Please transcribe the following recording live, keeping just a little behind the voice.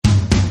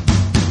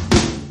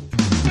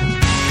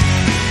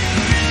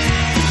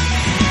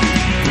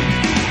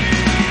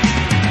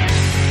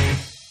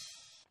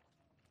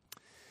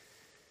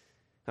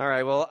All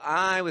right, well,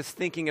 I was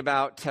thinking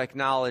about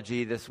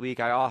technology this week.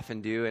 I often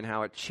do, and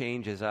how it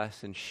changes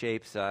us and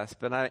shapes us.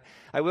 But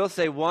I will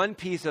say one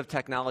piece of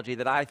technology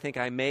that I think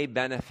I may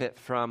benefit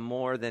from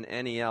more than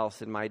any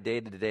else in my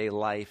day-to-day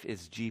life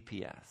is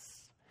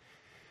GPS.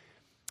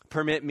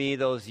 Permit me,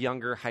 those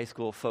younger high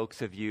school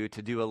folks of you,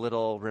 to do a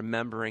little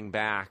remembering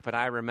back. But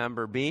I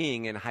remember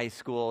being in high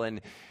school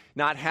and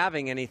not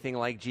having anything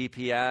like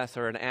GPS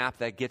or an app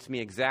that gets me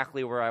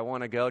exactly where I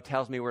want to go,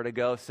 tells me where to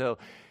go. So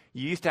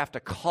you used to have to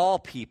call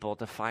people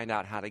to find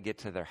out how to get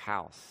to their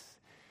house.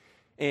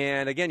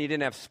 And again, you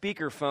didn't have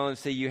speaker phones,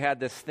 so you had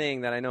this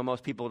thing that I know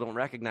most people don't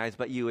recognize,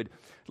 but you would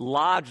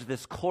lodge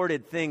this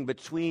corded thing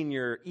between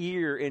your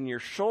ear and your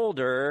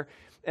shoulder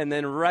and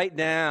then write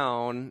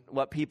down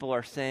what people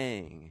are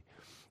saying.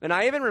 And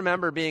I even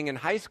remember being in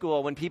high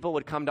school when people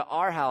would come to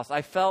our house.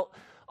 I felt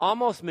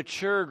almost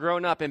mature,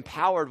 grown up,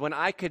 empowered when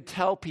I could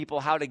tell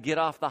people how to get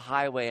off the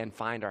highway and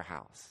find our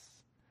house.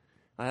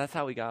 That's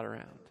how we got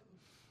around.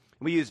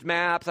 We used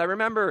maps. I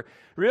remember,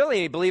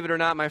 really, believe it or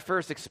not, my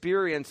first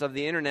experience of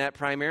the internet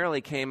primarily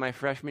came my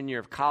freshman year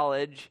of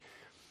college.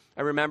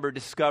 I remember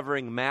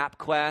discovering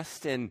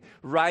MapQuest and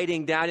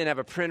writing down. I didn't have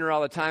a printer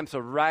all the time, so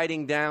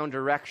writing down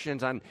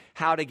directions on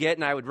how to get.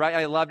 And I would write.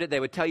 I loved it.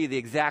 They would tell you the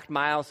exact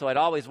miles, so I'd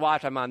always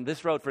watch. I'm on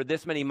this road for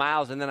this many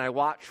miles, and then I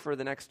watch for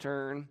the next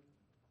turn.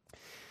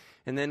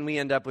 And then we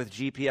end up with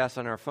GPS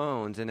on our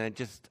phones, and I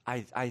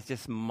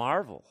just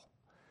marvel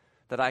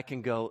that I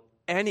can go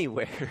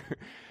anywhere.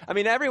 I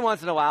mean, every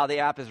once in a while the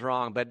app is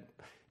wrong, but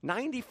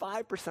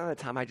 95% of the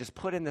time I just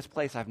put in this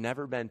place I've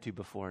never been to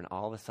before, and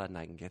all of a sudden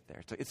I can get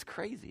there. So it's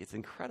crazy. It's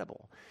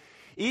incredible.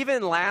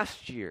 Even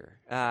last year,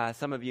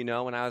 some of you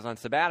know, when I was on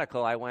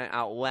sabbatical, I went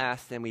out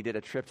west and we did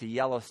a trip to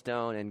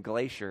Yellowstone and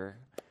Glacier.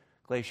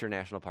 Glacier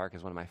National Park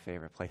is one of my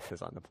favorite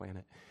places on the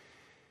planet.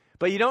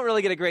 But you don't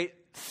really get a great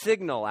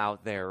signal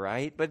out there,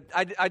 right? But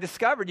I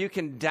discovered you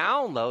can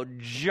download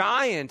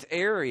giant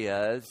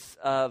areas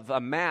of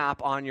a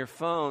map on your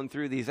phone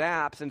through these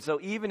apps. And so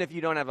even if you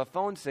don't have a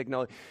phone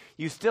signal,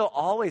 you still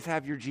always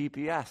have your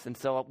GPS. And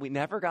so we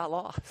never got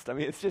lost. I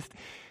mean, it's just,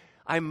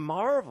 I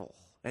marvel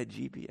at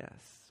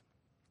GPS.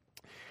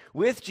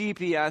 With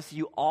GPS,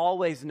 you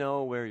always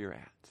know where you're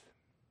at.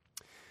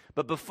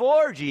 But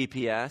before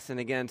GPS, and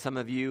again, some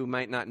of you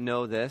might not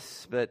know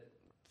this, but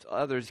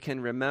others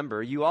can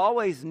remember, you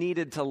always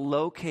needed to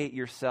locate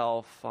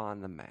yourself on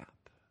the map.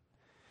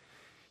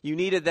 You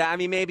needed that. I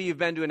mean, maybe you've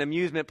been to an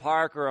amusement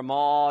park or a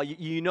mall.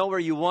 You know where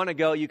you want to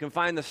go. You can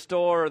find the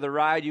store or the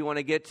ride you want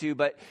to get to.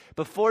 But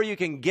before you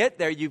can get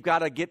there, you've got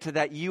to get to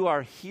that you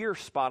are here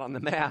spot on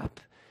the map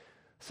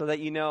so that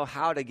you know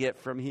how to get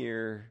from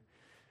here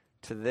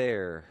to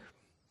there.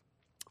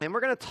 And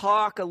we're going to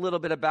talk a little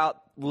bit about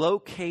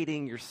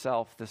locating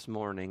yourself this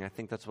morning. I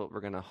think that's what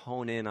we're going to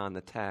hone in on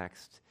the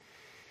text.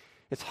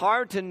 It's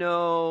hard to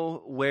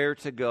know where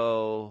to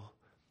go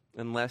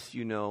unless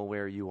you know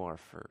where you are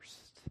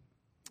first.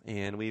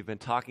 And we've been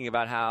talking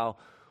about how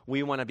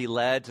we want to be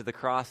led to the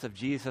cross of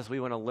Jesus. We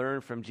want to learn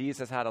from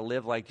Jesus how to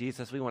live like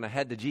Jesus. We want to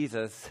head to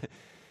Jesus.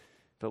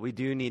 But we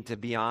do need to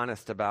be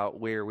honest about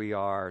where we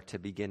are to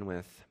begin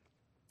with.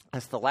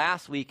 It's the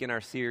last week in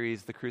our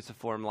series, The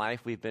Cruciform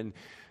Life. We've been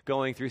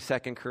going through 2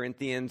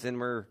 Corinthians, and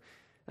we're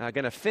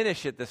going to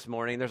finish it this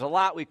morning. There's a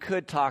lot we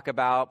could talk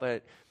about,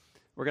 but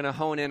we're going to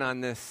hone in on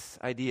this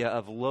idea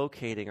of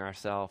locating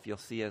ourselves. You'll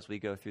see as we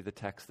go through the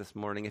text this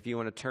morning. If you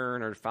want to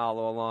turn or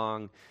follow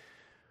along,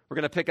 we're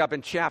going to pick up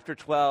in chapter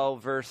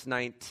 12, verse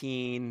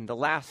 19. The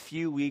last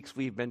few weeks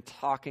we've been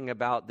talking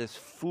about this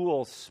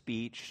fool's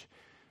speech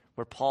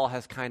where Paul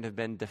has kind of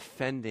been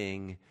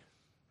defending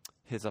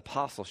his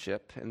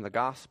apostleship in the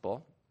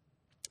gospel.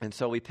 And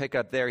so we pick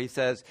up there. He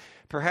says,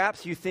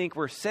 perhaps you think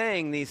we're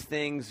saying these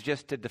things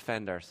just to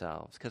defend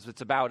ourselves because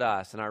it's about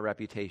us and our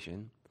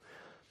reputation.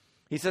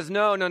 He says,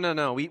 no.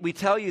 We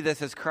tell you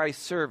this as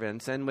Christ's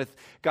servants and with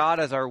God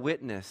as our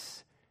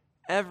witness.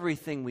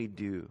 Everything we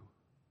do,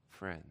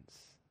 friends,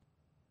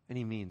 and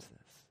he means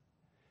this,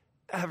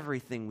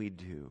 everything we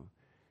do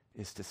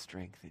is to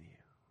strengthen you.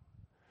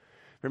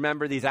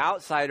 Remember, these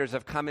outsiders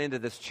have come into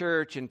this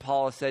church, and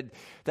Paul has said,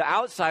 the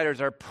outsiders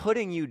are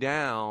putting you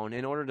down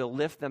in order to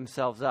lift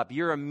themselves up.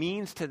 You're a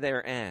means to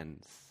their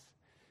ends.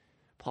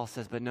 Paul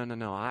says, but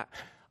no.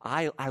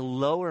 I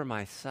lower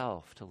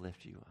myself to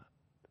lift you up.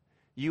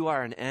 You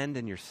are an end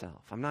in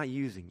yourself. I'm not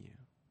using you.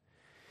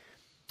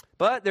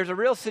 But there's a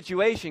real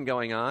situation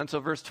going on.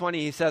 So verse 20,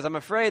 he says, I'm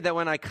afraid that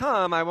when I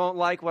come, I won't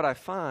like what I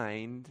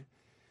find,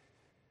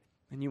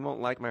 and you won't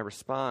like my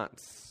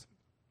response.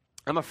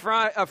 I'm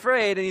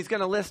afraid, and he's going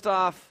to list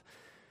off,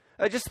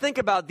 just think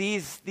about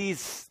these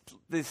things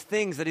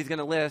that he's going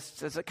to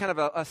list. It's a kind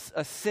of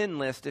a sin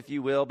list, if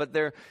you will, but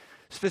they're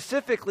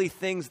specifically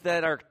things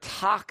that are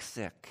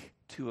toxic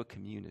to a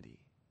community.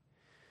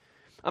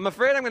 I'm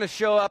afraid I'm going to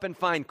show up and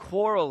find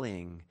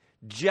quarreling,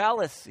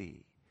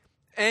 jealousy,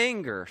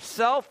 anger,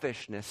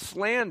 selfishness,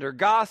 slander,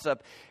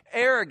 gossip,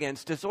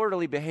 arrogance,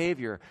 disorderly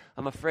behavior.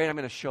 I'm afraid I'm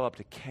going to show up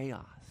to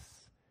chaos.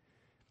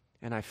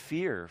 And I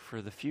fear for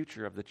the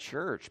future of the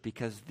church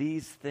because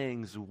these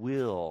things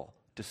will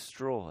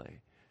destroy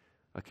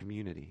a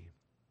community.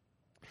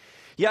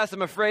 Yes,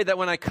 I'm afraid that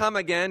when I come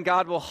again,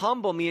 God will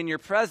humble me in your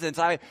presence.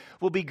 I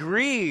will be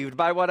grieved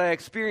by what I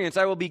experience.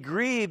 I will be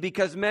grieved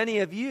because many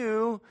of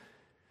you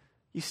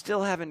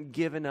still haven't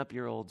given up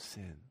your old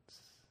sins.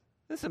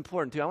 This is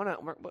important too. I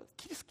want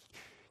to just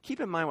keep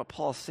in mind what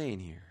Paul's saying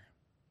here.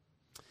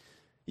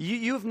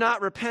 You've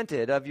not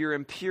repented of your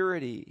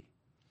impurity,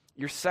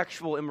 your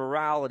sexual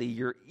immorality,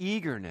 your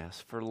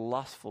eagerness for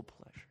lustful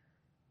pleasure.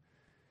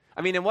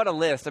 I mean, and what a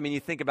list. I mean, you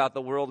think about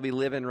the world we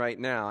live in right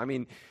now. I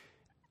mean,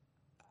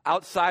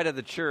 outside of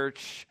the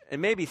church,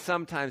 and maybe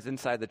sometimes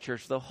inside the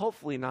church, though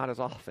hopefully not as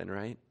often,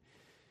 right?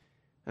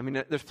 I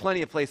mean, there's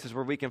plenty of places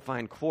where we can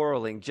find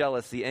quarreling,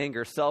 jealousy,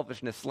 anger,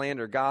 selfishness,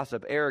 slander,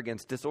 gossip,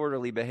 arrogance,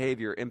 disorderly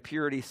behavior,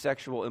 impurity,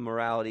 sexual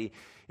immorality,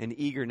 and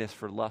eagerness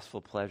for lustful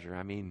pleasure.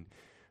 I mean,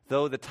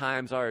 though the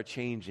times are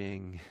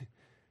changing,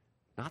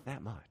 not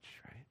that much,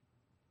 right?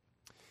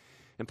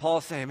 And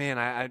Paul's saying,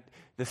 man,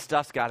 this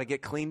stuff's got to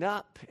get cleaned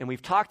up. And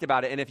we've talked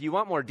about it. And if you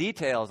want more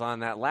details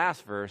on that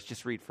last verse,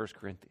 just read 1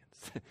 Corinthians.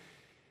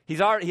 He's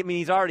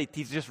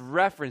just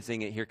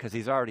referencing it here because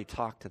he's already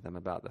talked to them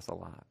about this a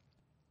lot.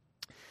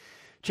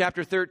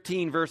 Chapter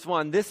 13, verse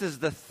 1, this is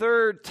the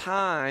third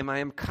time I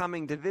am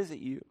coming to visit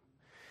you.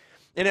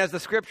 And as the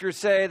scriptures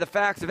say, the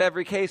facts of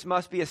every case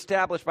must be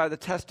established by the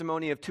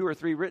testimony of 2 or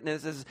 3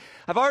 witnesses.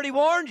 I've already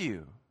warned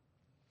you.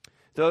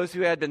 Those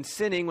who had been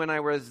sinning when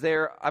I was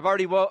there, I've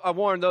already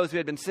warned those who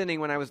had been sinning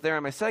when I was there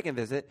on my second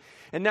visit.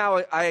 And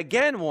now I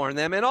again warn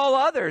them and all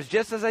others,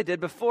 just as I did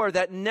before,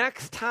 that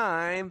next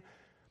time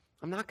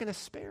I'm not going to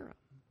spare them.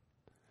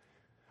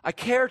 I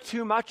care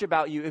too much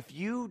about you. If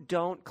you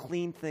don't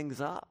clean things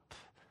up,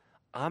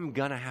 I'm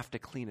going to have to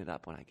clean it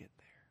up when I get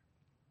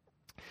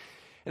there.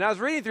 And I was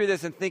reading through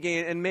this and thinking,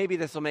 and maybe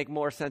this will make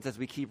more sense as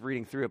we keep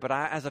reading through it, but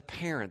as a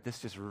parent, this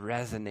just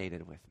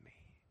resonated with me.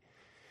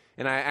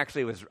 And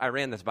I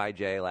ran this by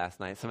Jay last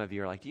night. Some of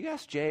you are like, do you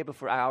ask Jay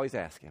before? I always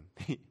ask him.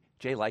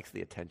 Jay likes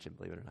the attention,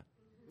 believe it or not.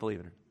 Believe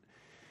it or not.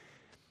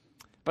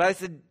 But I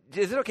said,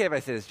 is it okay if I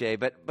say this, Jay?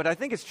 But I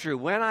think it's true.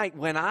 When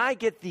I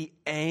get the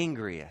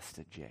angriest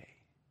at Jay,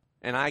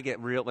 and I get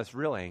real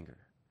anger,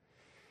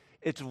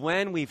 it's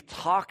when we've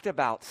talked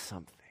about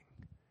something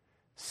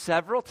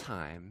several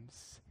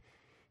times,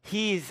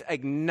 he's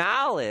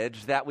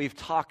acknowledged that we've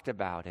talked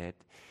about it,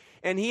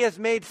 and he has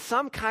made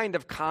some kind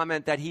of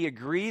comment that he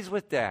agrees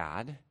with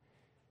Dad,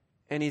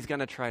 and he's going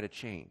to try to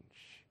change.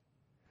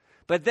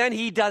 But then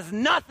he does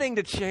nothing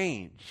to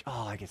change.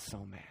 Oh, I get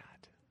so mad.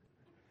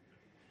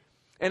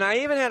 And I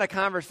even had a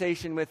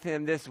conversation with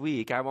him this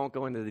week. I won't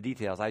go into the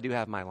details. I do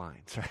have my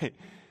lines, right?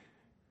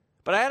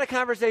 But I had a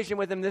conversation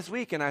with him this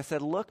week, and I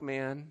said, look,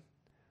 man,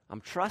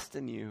 I'm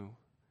trusting you,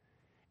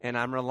 and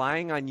I'm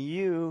relying on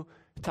you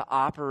to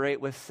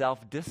operate with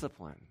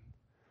self-discipline.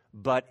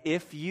 But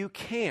if you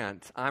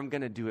can't, I'm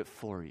going to do it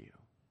for you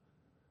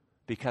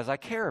because I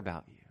care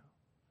about you.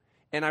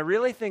 And I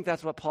really think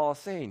that's what Paul is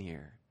saying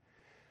here.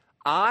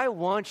 I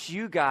want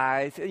you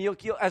guys, and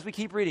as we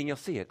keep reading, you'll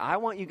see it. I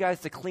want you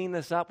guys to clean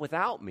this up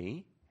without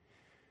me,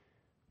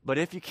 but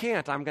if you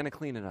can't, I'm going to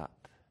clean it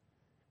up.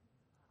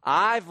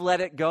 I've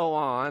let it go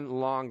on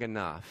long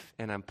enough,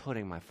 and I'm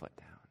putting my foot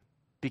down.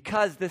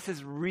 Because this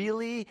is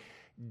really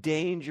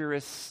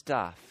dangerous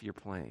stuff you're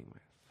playing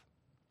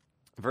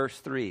with. Verse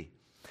 3.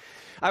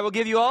 I will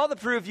give you all the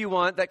proof you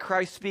want that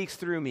Christ speaks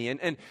through me.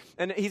 And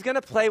he's going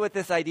to play with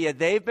this idea.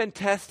 They've been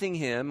testing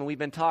him, and we've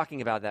been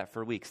talking about that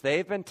for weeks.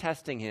 They've been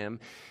testing him,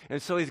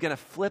 and so he's going to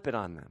flip it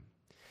on them.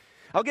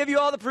 I'll give you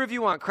all the proof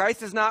you want.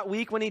 Christ is not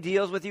weak when he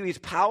deals with you. He's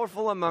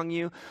powerful among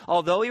you.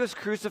 Although he was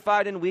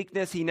crucified in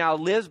weakness, he now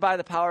lives by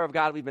the power of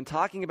God. We've been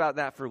talking about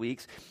that for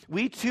weeks.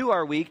 We too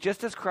are weak,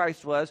 just as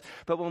Christ was.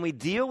 But when we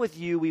deal with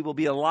you, we will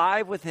be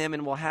alive with him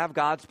and we'll have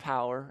God's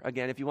power.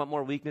 Again, if you want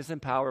more weakness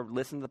and power,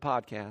 listen to the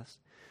podcast.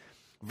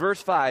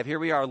 Verse 5, here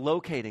we are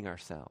locating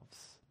ourselves.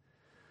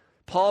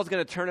 Paul's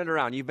going to turn it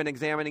around. You've been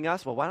examining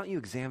us? Well, why don't you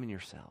examine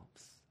yourselves?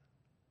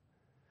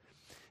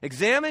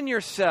 Examine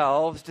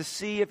yourselves to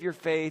see if your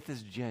faith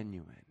is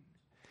genuine.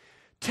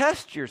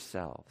 Test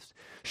yourselves.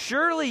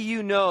 Surely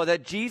you know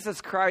that Jesus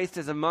Christ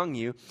is among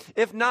you.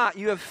 If not,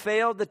 you have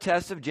failed the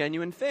test of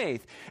genuine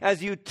faith.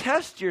 As you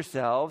test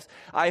yourselves,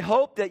 I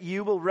hope that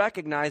you will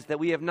recognize that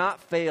we have not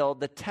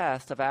failed the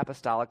test of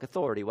apostolic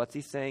authority. What's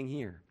he saying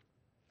here?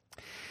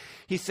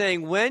 He's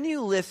saying when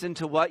you listen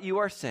to what you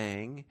are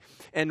saying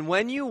and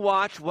when you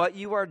watch what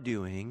you are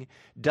doing,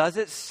 does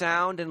it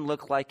sound and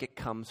look like it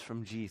comes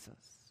from Jesus?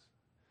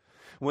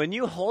 When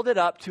you hold it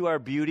up to our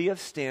beauty of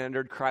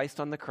standard, Christ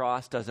on the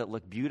cross, does it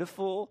look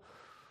beautiful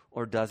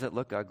or does it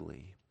look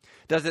ugly?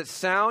 Does it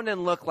sound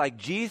and look like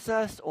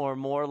Jesus or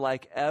more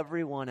like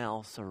everyone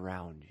else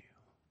around you?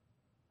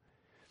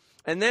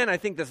 And then I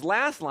think this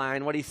last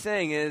line, what he's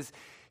saying is,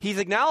 he's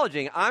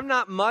acknowledging, I'm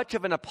not much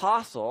of an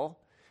apostle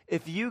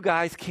if you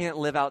guys can't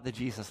live out the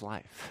Jesus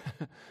life.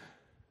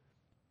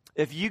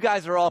 If you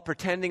guys are all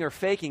pretending or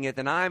faking it,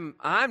 then I'm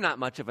not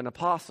much of an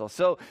apostle.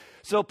 So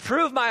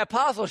prove my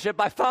apostleship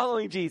by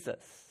following Jesus.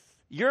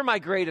 You're my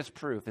greatest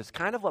proof is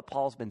kind of what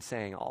Paul's been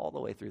saying all the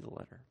way through the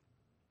letter.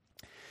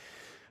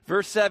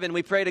 Verse 7,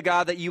 we pray to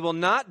God that you will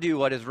not do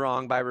what is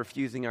wrong by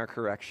refusing our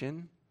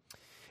correction.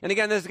 And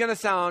again, this is going to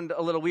sound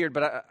a little weird,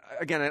 but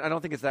I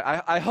don't think it's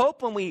that. I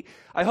hope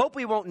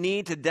we won't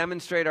need to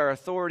demonstrate our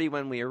authority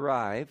when we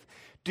arrive.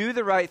 Do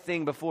the right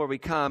thing before we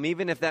come,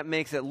 even if that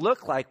makes it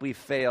look like we've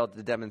failed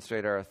to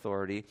demonstrate our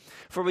authority.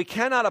 For we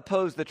cannot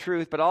oppose the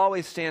truth, but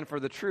always stand for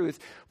the truth.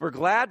 We're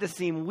glad to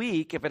seem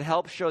weak if it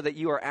helps show that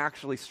you are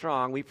actually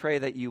strong. We pray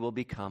that you will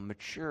become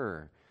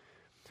mature.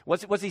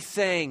 What's he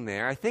saying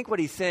there? I think what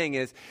he's saying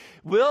is,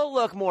 we'll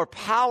look more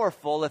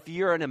powerful if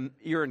you're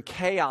in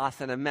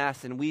chaos and a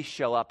mess and we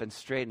show up and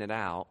straighten it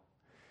out.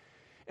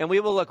 And we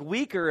will look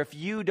weaker if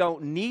you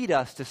don't need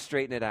us to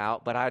straighten it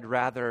out, but I'd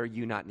rather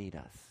you not need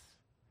us.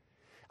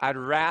 I'd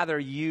rather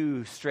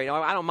you straighten.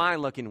 I don't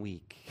mind looking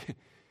weak.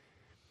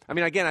 I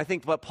mean, again, I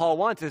think what Paul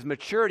wants is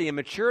maturity, and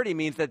maturity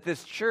means that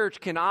this church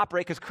can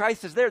operate because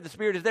Christ is there, the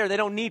Spirit is there. They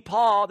don't need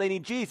Paul, they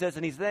need Jesus,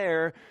 and he's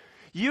there.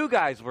 You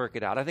guys work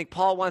it out. I think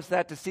Paul wants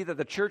that to see that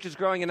the church is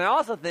growing. And I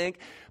also think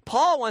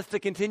Paul wants to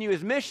continue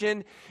his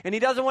mission, and he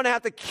doesn't want to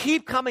have to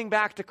keep coming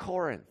back to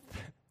Corinth.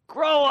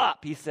 Grow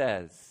up, he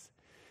says.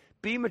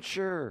 Be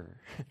mature.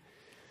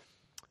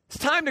 It's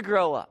time to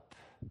grow up.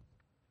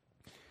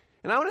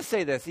 And I want to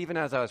say this, even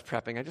as I was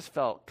prepping, I just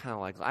felt kind of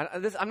like,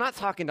 I'm not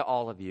talking to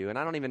all of you, and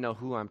I don't even know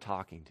who I'm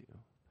talking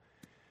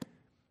to.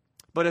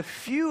 But a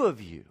few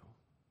of you,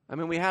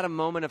 we had a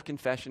moment of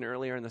confession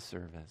earlier in the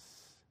service.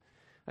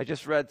 I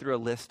just read through a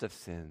list of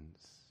sins.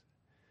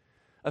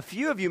 A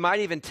few of you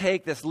might even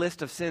take this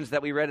list of sins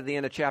that we read at the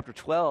end of chapter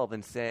 12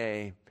 and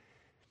say,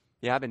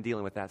 yeah, I've been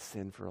dealing with that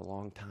sin for a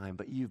long time,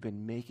 but you've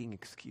been making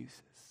excuses.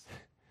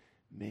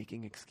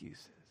 Making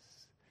excuses.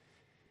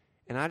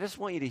 And I just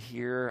want you to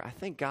hear, I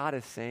think God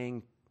is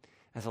saying,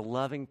 as a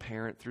loving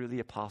parent through the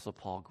Apostle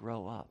Paul,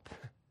 grow up.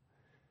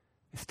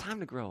 It's time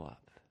to grow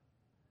up.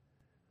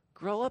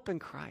 Grow up in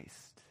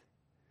Christ.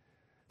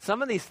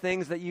 Some of these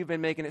things that you've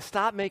been making,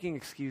 stop making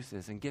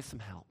excuses and get some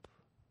help.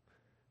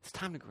 It's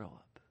time to grow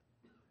up.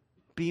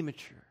 Be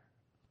mature.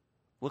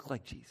 Look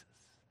like Jesus.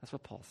 That's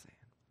what Paul's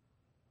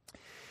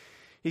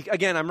saying.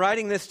 Again, I'm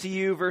writing this to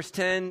you, verse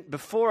 10,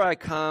 before I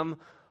come,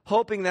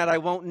 hoping that I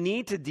won't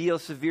need to deal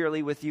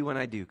severely with you when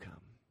I do come.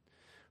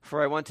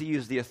 For I want to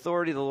use the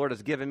authority the Lord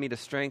has given me to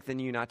strengthen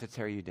you, not to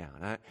tear you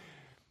down.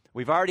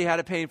 We've already had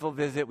a painful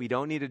visit. We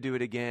don't need to do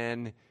it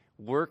again.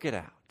 Work it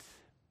out.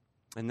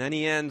 And then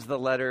he ends the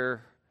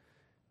letter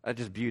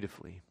just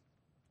beautifully.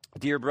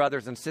 Dear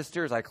brothers and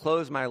sisters, I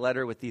close my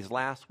letter with these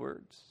last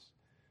words.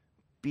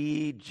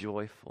 Be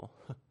joyful.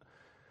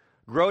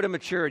 Grow to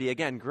maturity.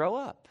 Again, grow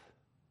up.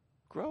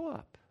 Grow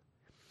up.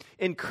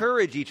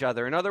 Encourage each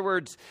other. In other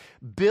words,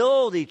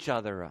 build each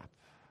other up.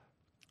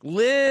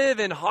 Live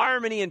in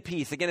harmony and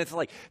peace. Again, it's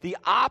like the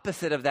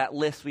opposite of that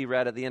list we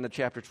read at the end of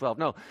chapter 12.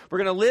 No, we're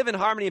going to live in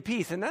harmony and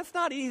peace, and that's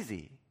not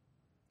easy,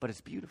 but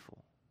it's beautiful.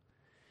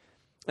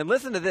 And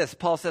listen to this.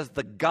 Paul says,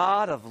 the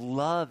God of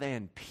love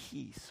and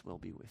peace will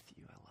be with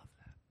you. I love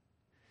that.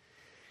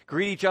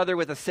 Greet each other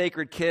with a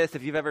sacred kiss.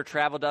 If you've ever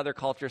traveled to other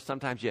cultures,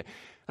 sometimes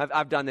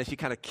I've done this. You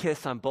kind of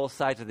kiss on both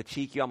sides of the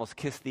cheek. You almost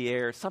kiss the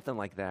air. Something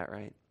like that,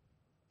 right?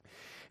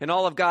 And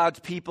all of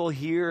God's people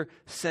here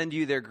send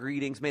you their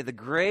greetings. May the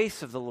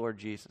grace of the Lord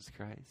Jesus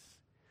Christ,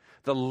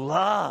 the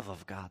love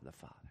of God the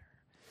Father,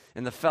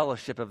 and the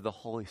fellowship of the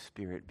Holy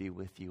Spirit be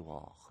with you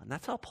all. And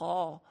that's how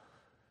Paul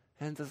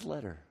ends his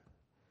letter.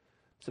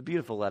 It's a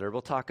beautiful letter.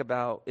 We'll talk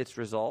about its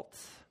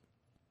results.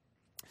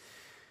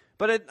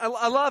 But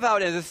I love how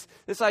it is,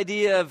 this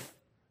idea of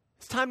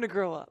it's time to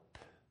grow up.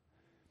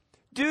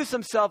 Do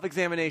some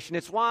self-examination.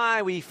 It's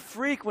why we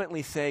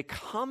frequently say,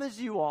 come as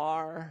you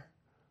are,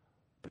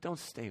 but don't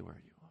stay where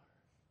you are.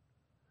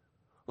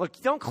 Look,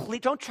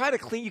 don't try to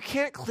clean. You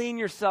can't clean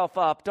yourself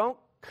up. Don't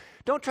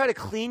try to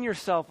clean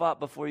yourself up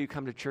before you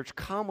come to church.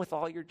 Come with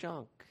all your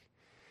junk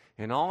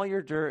and all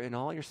your dirt and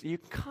all your... You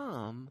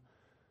come,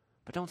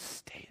 but don't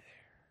stay there.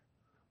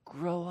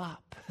 Grow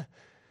up.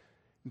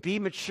 Be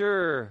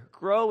mature.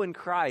 Grow in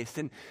Christ.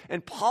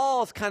 And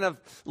Paul's kind of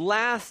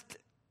last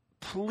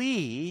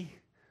plea,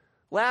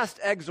 last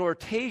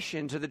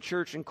exhortation to the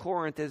church in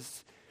Corinth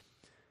is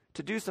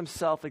to do some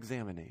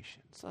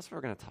self-examination. So that's what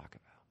we're going to talk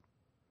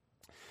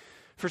about.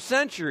 For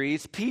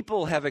centuries,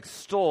 people have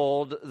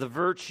extolled the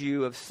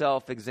virtue of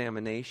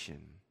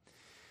self-examination.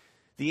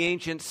 The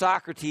ancient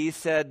Socrates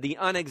said, the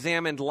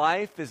unexamined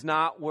life is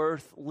not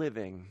worth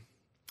living.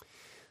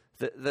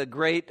 The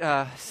great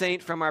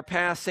saint from our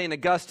past, St.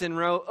 Augustine,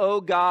 wrote,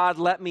 "O God,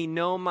 let me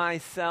know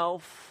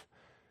myself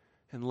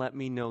and let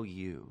me know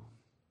you."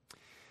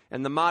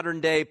 And the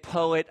modern day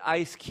poet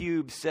Ice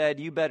Cube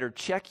said, you better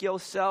check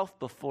yourself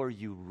before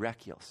you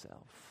wreck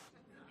yourself.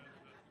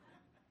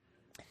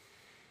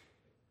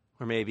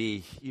 Or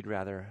maybe you'd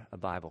rather a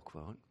Bible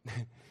quote.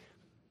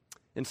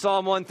 In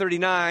Psalm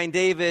 139,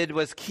 David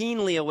was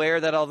keenly aware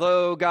that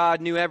although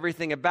God knew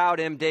everything about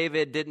him,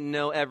 David didn't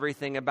know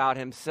everything about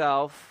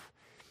himself.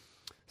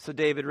 So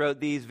David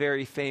wrote these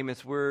very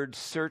famous words,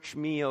 "Search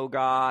me, O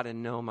God,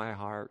 and know my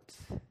heart.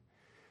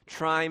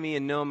 Try me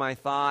and know my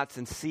thoughts,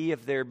 and see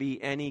if there be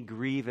any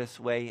grievous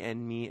way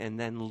in me, and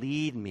then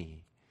lead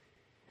me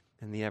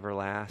and the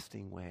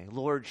everlasting way.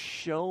 Lord,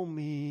 show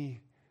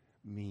me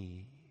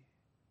me.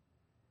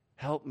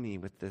 Help me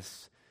with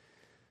this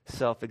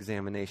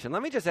self-examination.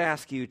 Let me just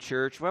ask you,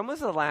 church, when was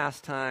the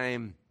last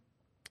time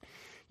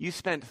you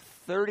spent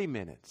 30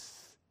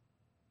 minutes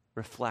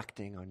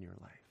reflecting on your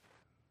life?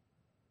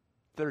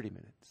 30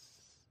 minutes.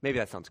 Maybe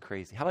that sounds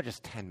crazy. How about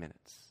just 10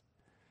 minutes?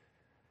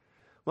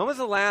 When was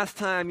the last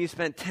time you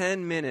spent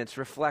 10 minutes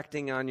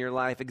reflecting on your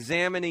life,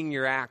 examining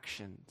your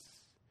actions,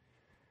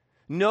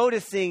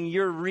 noticing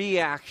your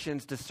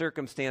reactions to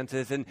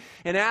circumstances, and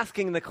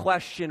asking the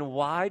question,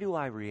 why do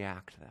I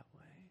react that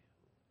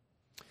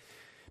way?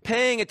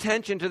 Paying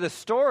attention to the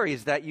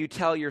stories that you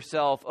tell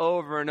yourself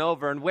over and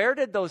over, and where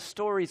did those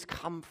stories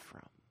come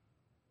from?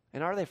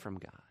 And are they from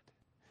God?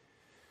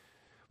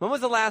 When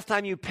was the last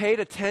time you paid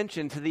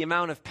attention to the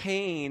amount of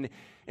pain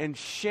and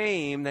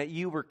shame that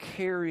you were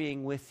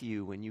carrying with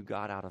you when you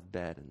got out of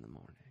bed in the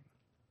morning?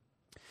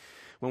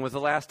 When was the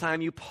last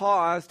time you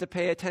paused to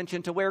pay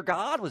attention to where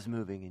God was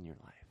moving in your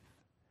life?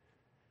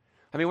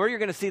 I mean, where you're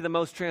going to see the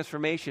most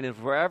transformation is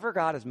wherever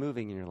God is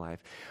moving in your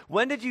life.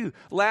 When did you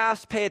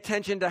last pay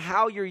attention to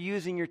how you're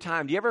using your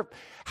time?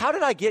 How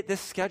did I get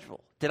this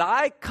schedule? Did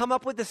I come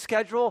up with the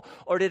schedule,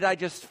 or did I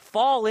just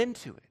fall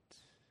into it?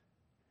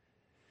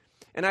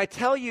 And I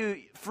tell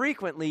you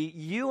frequently,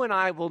 you and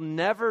I will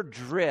never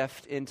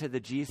drift into the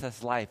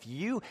Jesus life.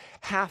 You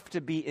have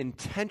to be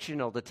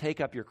intentional to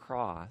take up your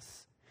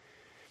cross.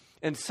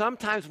 And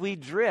sometimes we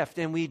drift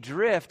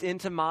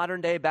into modern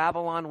day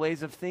Babylon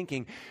ways of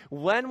thinking.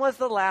 When was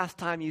the last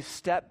time you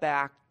stepped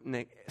back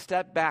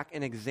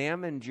and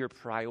examined your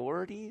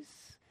priorities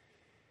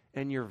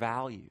and your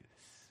values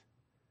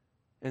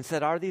and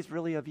said, are these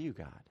really of you,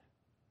 God?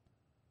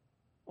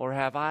 Or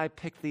have I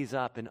picked these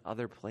up in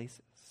other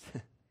places?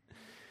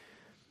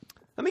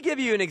 Let me give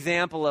you an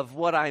example of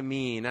what I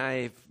mean.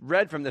 I've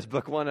read from this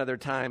book one other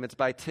time. It's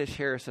by Tish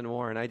Harrison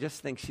Warren. I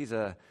just think she's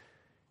a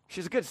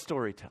good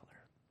storyteller.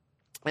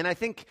 And I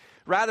think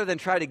rather than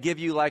try to give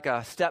you like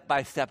a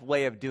step-by-step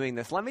way of doing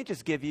this, let me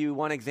just give you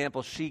one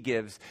example she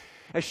gives.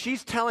 As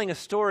she's telling a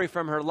story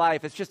from her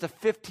life, it's just a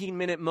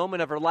 15-minute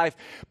moment of her life,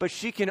 but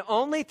she can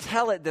only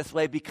tell it this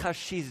way because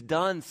she's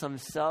done some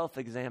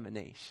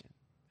self-examination.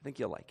 I think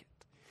you'll like it.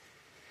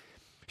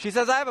 She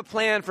says, I have a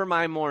plan for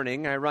my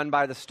morning. I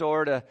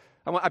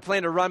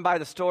plan to run by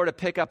the store to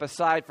pick up a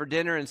side for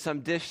dinner and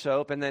some dish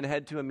soap and then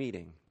head to a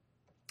meeting.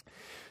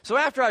 So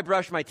after I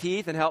brush my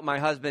teeth and help my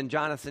husband,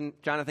 Jonathan,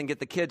 get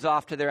the kids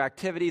off to their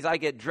activities, I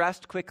get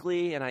dressed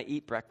quickly and I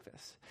eat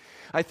breakfast.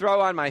 I throw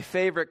on my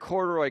favorite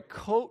corduroy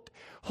coat,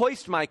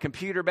 hoist my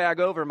computer bag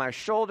over my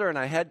shoulder, and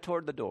I head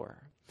toward the door.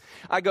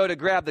 I go to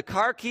grab the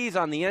car keys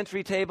on the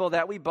entry table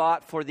that we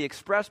bought for the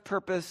express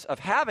purpose of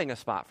having a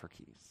spot for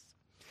keys.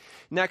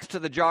 Next to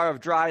the jar of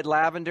dried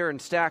lavender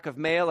and stack of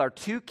mail are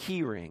 2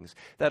 key rings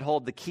that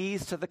hold the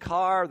keys to the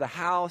car, the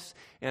house,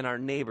 and our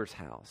neighbor's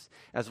house,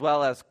 as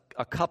well as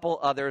a couple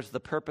others,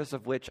 the purpose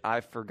of which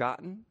I've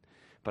forgotten,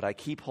 but I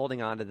keep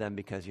holding on to them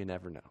because you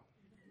never know.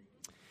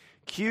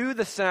 Cue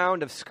the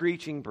sound of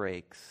screeching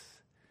brakes.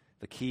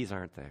 The keys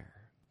aren't there.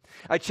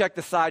 I check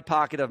the side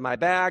pocket of my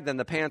bag, then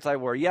the pants I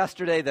wore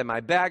yesterday, then my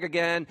bag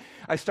again.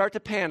 I start to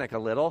panic a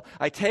little.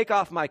 I take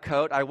off my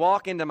coat. I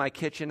walk into my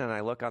kitchen and I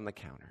look on the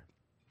counter.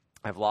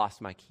 I've lost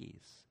my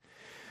keys.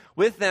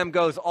 With them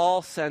goes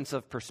all sense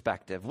of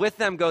perspective. With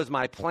them goes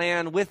my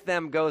plan. With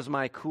them goes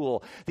my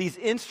cool. These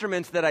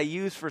instruments that I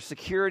use for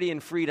security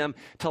and freedom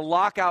to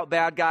lock out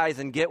bad guys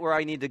and get where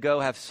I need to go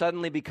have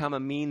suddenly become a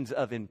means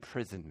of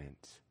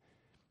imprisonment.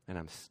 And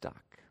I'm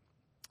stuck.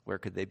 Where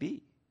could they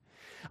be?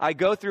 I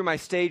go through my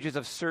stages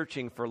of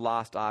searching for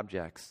lost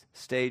objects.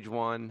 Stage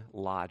 1,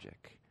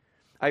 logic.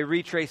 I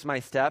retrace my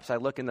steps. I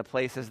look in the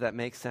places that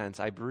make sense.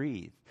 I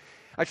breathe.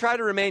 I try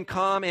to remain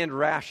calm and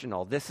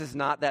rational. This is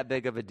not that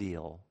big of a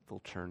deal. They'll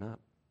turn up.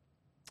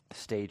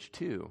 Stage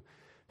 2,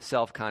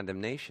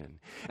 self-condemnation.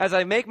 As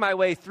I make my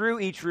way through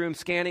each room,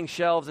 scanning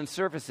shelves and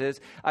surfaces,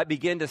 I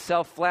begin to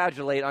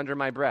self-flagellate under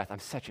my breath. I'm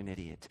such an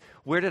idiot.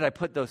 Where did I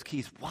put those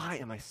keys? Why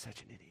am I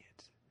such an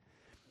idiot?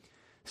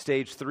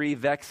 Stage 3,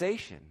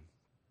 vexation.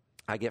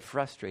 I get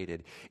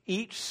frustrated.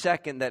 Each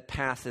second that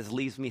passes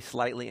leaves me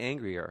slightly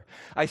angrier.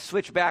 I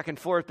switch back and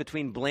forth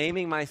between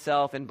blaming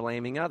myself and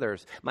blaming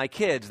others. My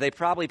kids, they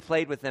probably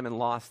played with them and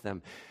lost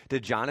them.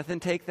 Did Jonathan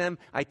take them?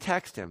 I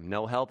text him.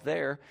 No help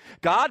there.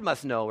 God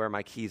must know where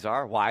my keys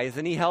are. Why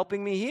isn't he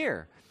helping me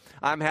here?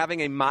 I'm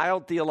having a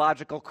mild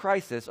theological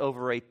crisis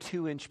over a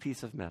 2-inch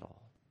piece of metal.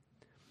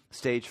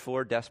 Stage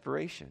 4,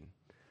 desperation.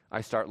 I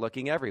start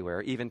looking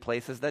everywhere, even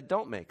places that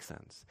don't make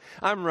sense.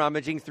 I'm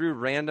rummaging through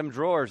random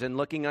drawers and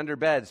looking under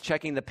beds,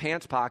 checking the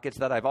pants pockets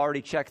that I've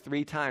already checked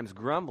 3 times,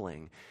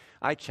 grumbling.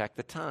 I check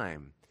the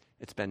time.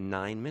 It's been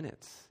 9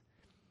 minutes.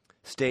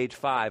 Stage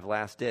 5,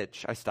 last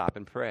ditch. I stop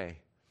and pray.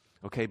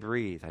 Okay,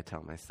 breathe, I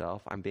tell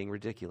myself. I'm being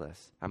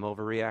ridiculous. I'm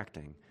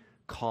overreacting.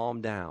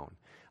 Calm down.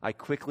 I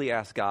quickly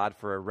ask God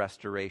for a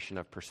restoration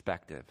of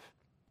perspective.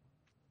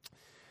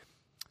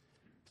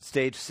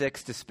 Stage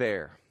 6,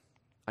 despair.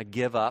 I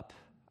give up.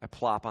 I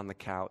plop on the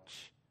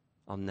couch.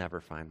 I'll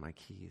never find my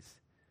keys.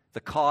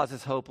 The cause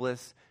is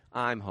hopeless.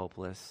 I'm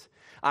hopeless.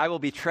 I will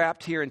be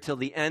trapped here until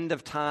the end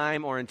of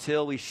time or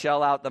until we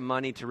shell out the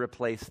money to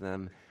replace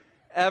them.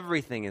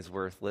 Everything is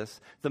worthless.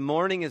 The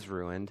morning is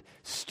ruined.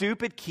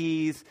 Stupid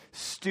keys,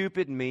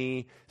 stupid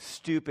me,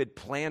 stupid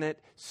planet,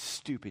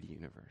 stupid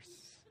universe.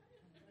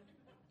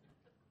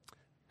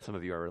 Some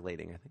of you are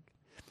relating, I think.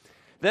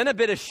 Then, a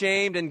bit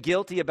ashamed and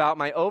guilty about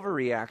my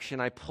overreaction,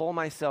 I pull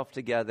myself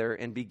together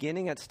and,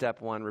 beginning at step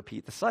 1,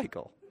 repeat the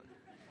cycle.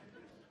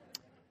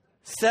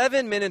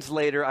 7 minutes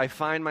later, I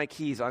find my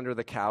keys under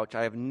the couch.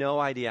 I have no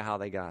idea how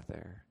they got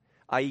there.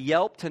 I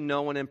yelp to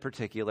no one in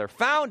particular.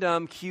 Found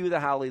them, cue the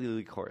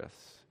Hallelujah chorus.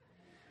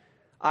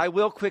 I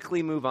will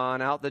quickly move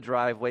on out the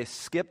driveway,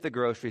 skip the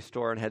grocery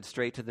store, and head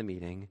straight to the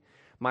meeting.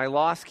 My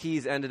lost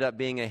keys ended up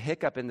being a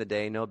hiccup in the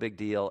day, no big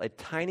deal. A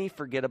tiny,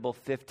 forgettable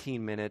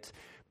 15 minutes.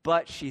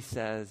 But, she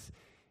says,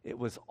 it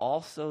was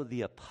also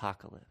the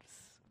apocalypse.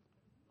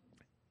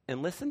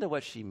 And listen to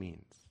what she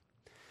means.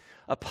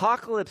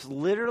 Apocalypse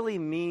literally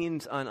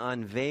means an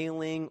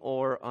unveiling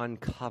or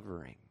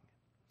uncovering.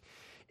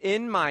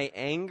 In my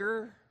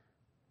anger,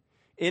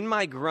 in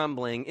my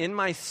grumbling, in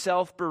my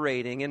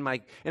self-berating, in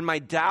my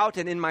doubt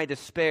and in my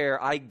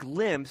despair, I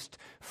glimpsed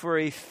for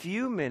a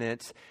few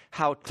minutes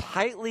how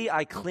tightly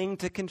I cling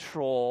to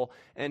control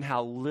and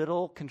how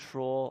little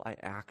control I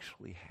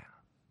actually have.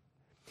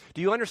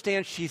 Do you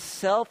understand? She's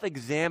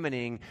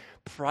self-examining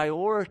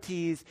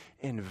priorities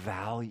and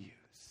values.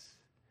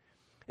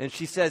 And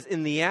she says,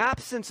 in the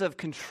absence of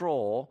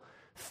control,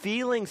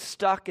 feeling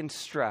stuck and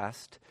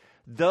stressed,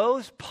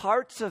 those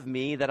parts of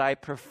me that I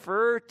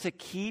prefer to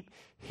keep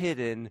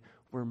hidden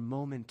were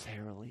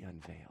momentarily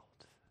unveiled.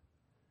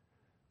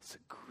 It's a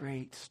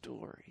great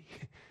story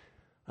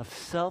of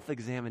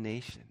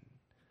self-examination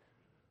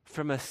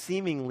from a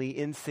seemingly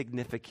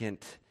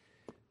insignificant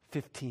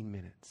 15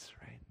 minutes,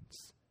 right?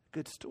 It's a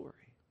good story.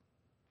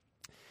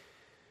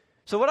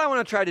 So what I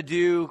want to try to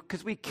do,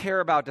 because we care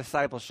about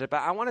discipleship,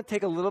 I want to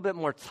take a little bit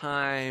more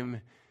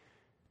time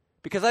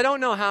because I don't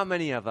know how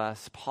many of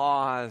us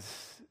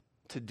pause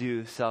to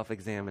do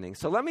self-examining.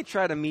 So let me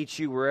try to meet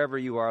you wherever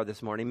you are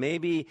this morning.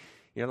 Maybe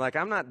you're like,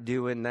 I'm not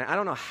doing that. I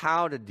don't know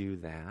how to do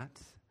that.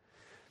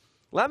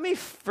 Let me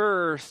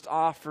first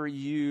offer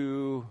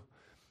you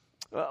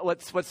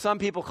what some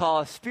people call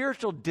a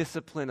spiritual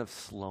discipline of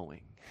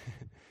slowing.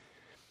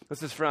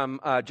 This is from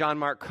John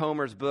Mark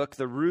Comer's book,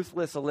 The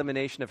Ruthless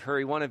Elimination of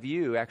Hurry. One of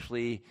you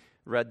actually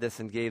read this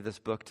and gave this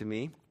book to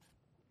me.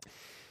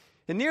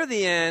 And near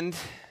the end,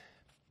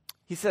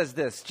 he says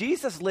this: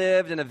 Jesus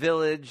lived in a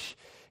village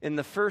in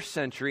the first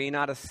century,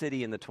 not a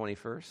city in the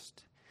 21st.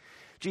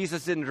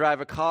 Jesus didn't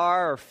drive a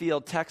car or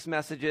field text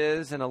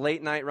messages, and a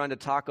late night run to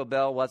Taco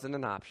Bell wasn't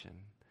an option.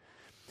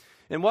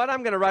 And what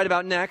I'm going to write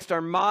about next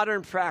are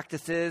modern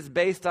practices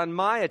based on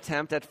my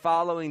attempt at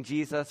following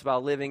Jesus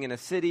while living in a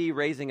city,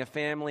 raising a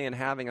family, and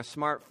having a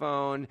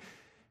smartphone,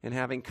 and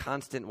having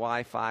constant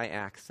Wi-Fi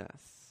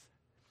access.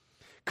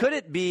 Could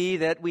it be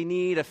that we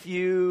need a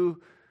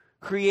few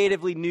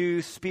creatively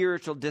new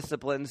spiritual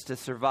disciplines to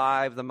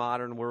survive the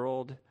modern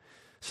world?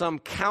 Some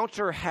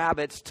counter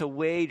habits to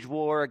wage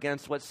war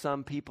against what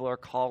some people are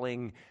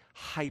calling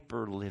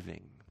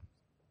hyper-living.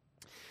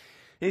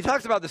 And he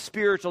talks about the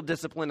spiritual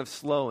discipline of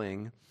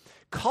slowing,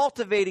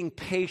 cultivating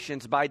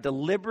patience by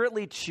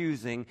deliberately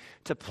choosing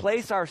to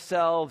place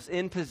ourselves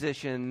in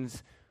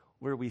positions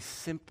where we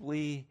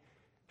simply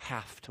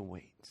have to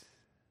wait.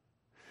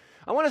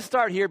 I want to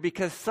start here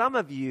because some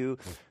of you,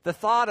 the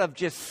thought of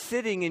just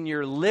sitting in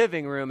your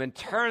living room and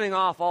turning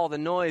off all the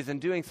noise and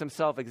doing some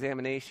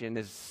self-examination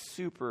is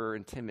super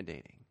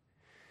intimidating.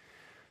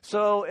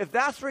 So if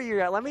that's where you're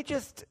at, let me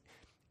just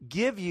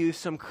give you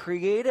some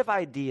creative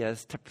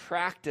ideas to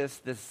practice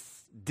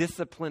this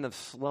discipline of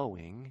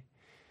slowing.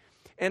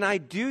 And I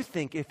do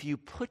think if you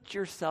put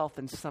yourself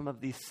in some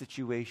of these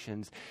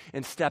situations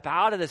and step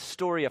out of the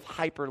story of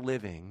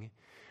hyper-living,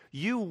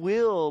 you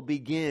will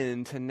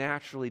begin to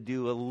naturally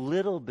do a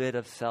little bit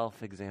of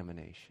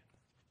self-examination.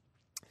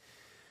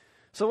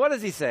 So what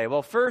does he say?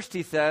 Well, first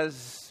he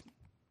says,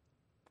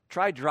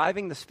 try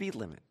driving the speed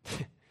limit.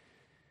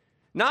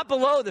 Not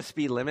below the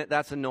speed limit,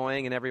 that's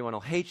annoying and everyone will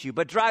hate you,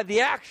 but drive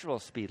the actual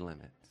speed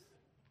limit.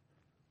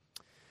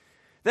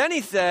 Then he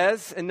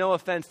says, and no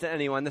offense to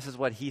anyone, this is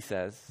what he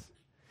says,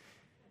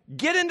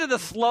 get into the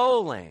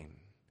slow lane.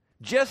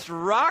 Just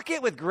rock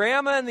it with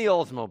grandma in the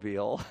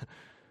Oldsmobile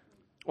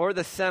or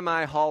the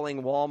semi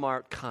hauling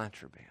Walmart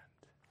contraband.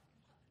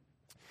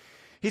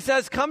 He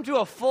says, come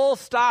to a full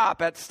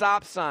stop at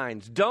stop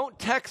signs. Don't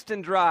text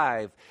and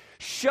drive.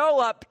 Show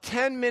up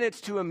 10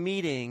 minutes to a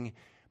meeting,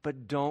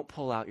 but don't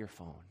pull out your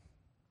phone.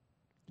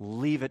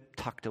 Leave it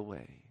tucked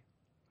away.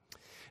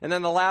 And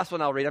then the last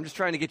one I'll read, I'm just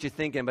trying to get you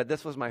thinking, but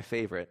this was my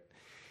favorite.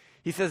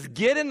 He says,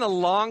 get in the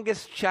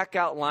longest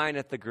checkout line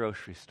at the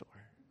grocery store.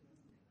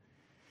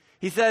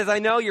 He says, I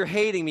know you're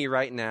hating me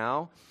right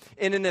now.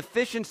 In an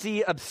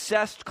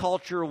efficiency-obsessed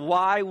culture,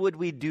 why would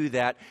we do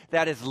that?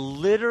 That is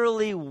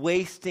literally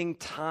wasting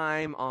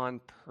time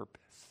on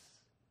purpose.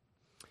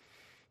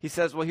 He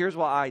says, well, here's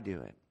why I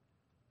do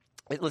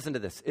it. Listen to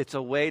this. It's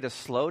a way to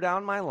slow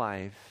down my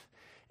life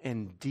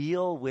and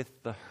deal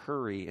with the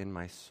hurry in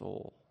my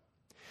soul.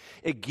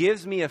 It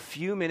gives me a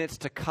few minutes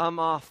to come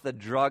off the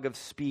drug of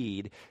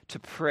speed, to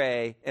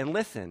pray, and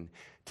listen,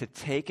 to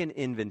take an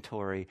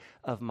inventory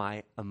of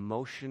my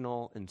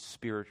emotional and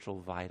spiritual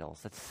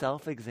vitals. That's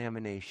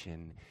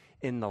self-examination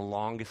in the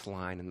longest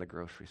line in the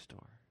grocery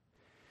store.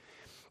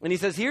 And he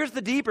says, here's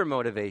the deeper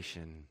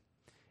motivation.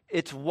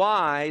 It's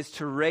wise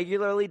to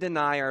regularly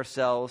deny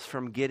ourselves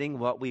from getting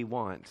what we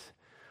want,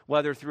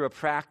 whether through a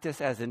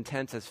practice as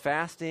intense as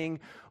fasting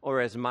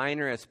or as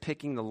minor as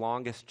picking the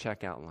longest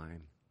checkout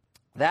line.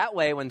 That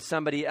way, when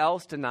somebody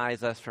else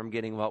denies us from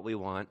getting what we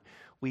want,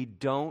 we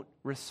don't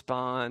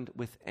respond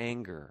with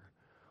anger.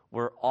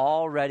 We're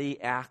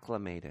already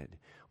acclimated.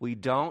 We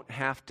don't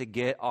have to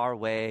get our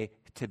way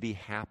to be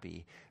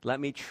happy. Let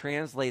me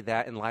translate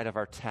that in light of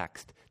our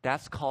text.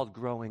 That's called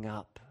growing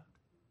up.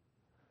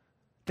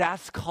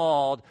 That's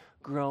called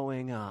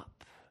growing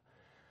up.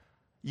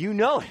 You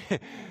know,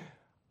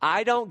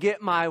 I don't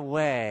get my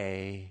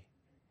way,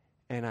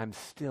 and I'm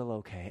still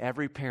okay.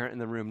 Every parent in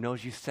the room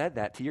knows you said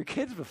that to your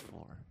kids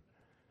before.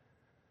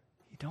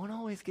 You don't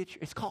always get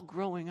it's called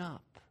growing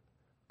up.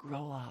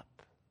 Grow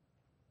up.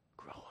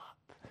 Grow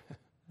up.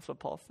 That's what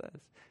Paul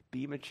says.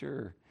 Be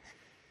mature.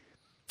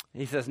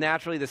 He says,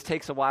 naturally, this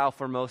takes a while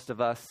for most of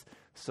us,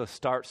 so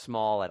start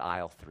small at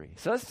aisle 3.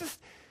 So it's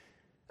just,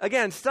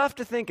 again, stuff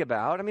to think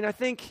about. I mean, I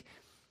think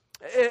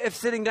if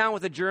sitting down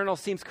with a journal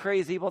seems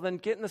crazy, well, then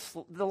get in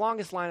the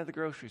longest line at the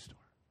grocery store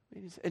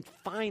and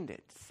find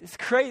it. It's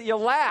crazy. You'll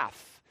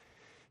laugh.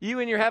 You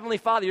and your Heavenly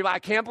Father, you're like, I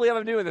can't believe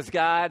I'm doing this,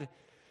 God.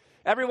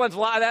 Everyone's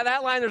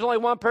that line, there's only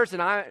one person.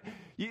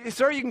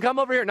 Sir, you can come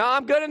over here. No,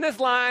 I'm good in this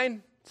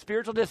line.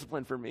 Spiritual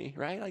discipline for me,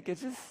 right? Like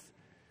it's just...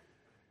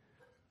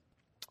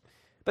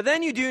 But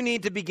then you do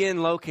need to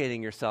begin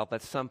locating yourself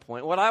at some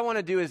point. What I want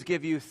to do is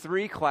give you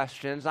 3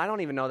 questions. I don't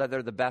even know that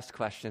they're the best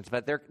questions,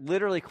 but they're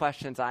literally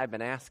questions I've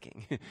been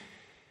asking.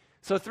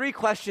 So 3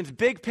 questions,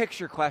 big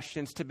picture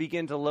questions to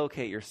begin to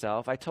locate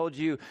yourself. I told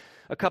you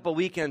a couple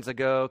weekends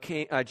ago,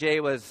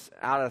 Jay was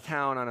out of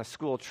town on a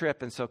school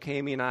trip, and so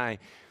Kami and I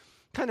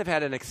kind of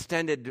had an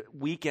extended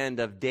weekend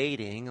of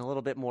dating, a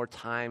little bit more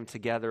time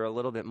together, a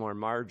little bit more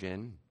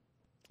margin.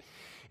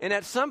 And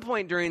at some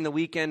point during the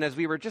weekend, as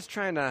we were just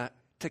trying to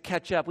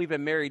catch up. We've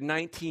been married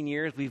 19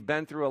 years. We've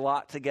been through a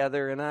lot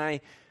together. And I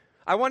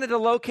wanted to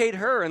locate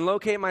her and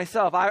locate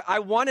myself. I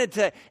wanted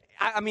to,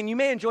 I mean, you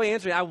may enjoy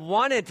answering. I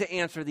wanted to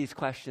answer these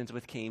questions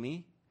with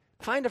Kami.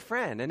 Find a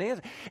friend and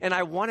answer. And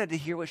I wanted to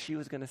hear what she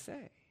was going to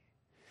say.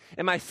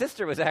 And my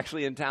sister was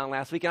actually in town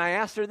last week. And I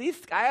asked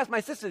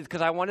my sister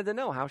because I wanted to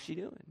know, how's she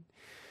doing?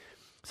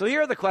 So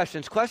here are the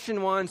questions.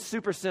 Question 1,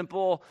 super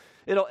simple.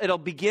 It'll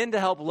begin to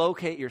help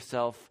locate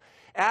yourself.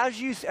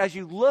 As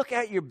you look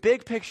at your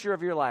big picture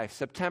of your life,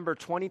 September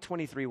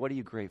 2023, what are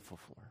you grateful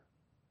for?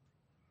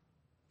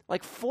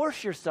 Like,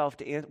 force yourself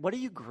to answer, what are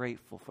you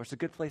grateful for? It's a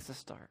good place to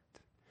start.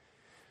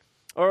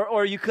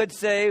 Or you could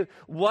say,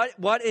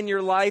 what in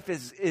your life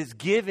is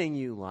giving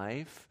you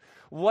life?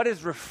 What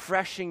is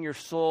refreshing your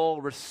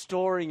soul,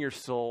 restoring your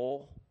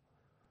soul?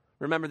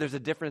 Remember, there's a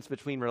difference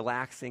between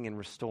relaxing and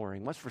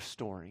restoring. What's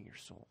restoring your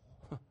soul?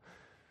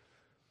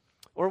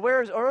 Or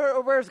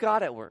where's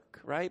God at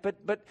work, right?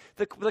 But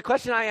the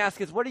question I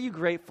ask is, what are you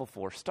grateful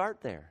for?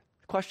 Start there.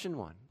 Question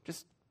 1.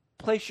 Just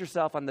place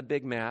yourself on the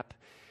big map.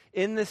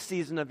 In this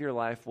season of your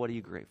life, what are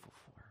you grateful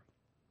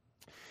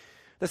for?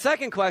 The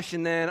second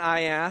question then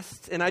I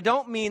asked, and I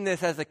don't mean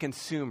this as a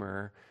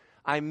consumer,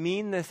 I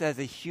mean this as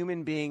a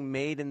human being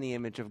made in the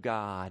image of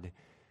God,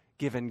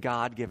 given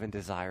God-given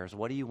desires.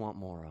 What do you want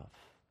more of?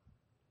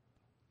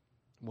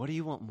 What do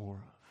you want more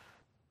of?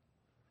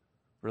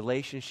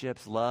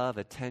 Relationships, love,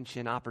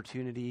 attention,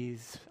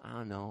 opportunities, I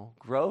don't know,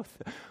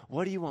 growth.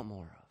 What do you want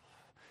more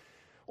of?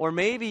 Or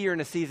maybe you're in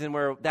a season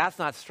where that's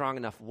not strong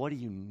enough. What do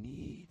you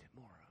need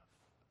more of?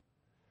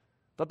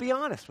 But be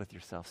honest with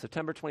yourself.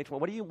 September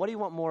 2020, what do you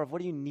want more of?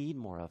 What do you need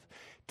more of?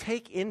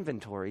 Take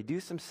inventory. Do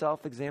some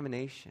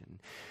self-examination.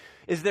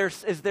 Is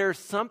there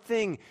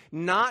something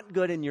not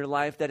good in your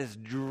life that is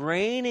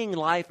draining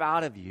life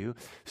out of you?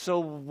 So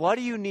what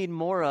do you need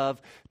more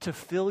of to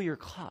fill your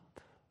cup?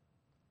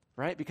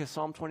 Right? Because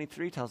Psalm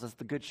 23 tells us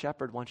the good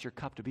shepherd wants your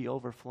cup to be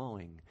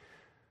overflowing.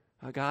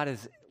 God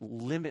is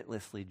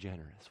limitlessly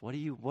generous. What do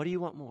you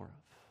want more of?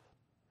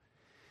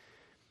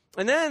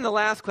 And then the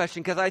last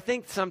question, because I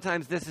think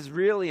sometimes this is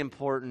really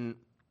important.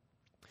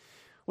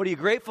 What are you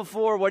grateful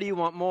for? What do you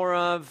want more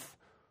of?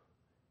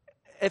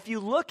 If you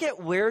look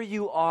at where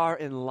you are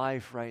in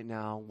life right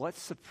now, what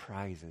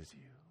surprises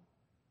you?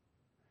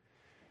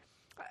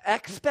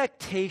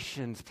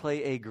 Expectations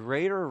play a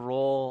greater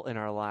role in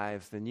our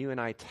lives than you and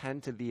I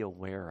tend to be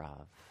aware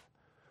of.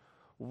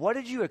 What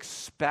did you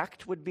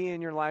expect would be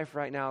in your life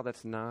right now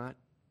that's not?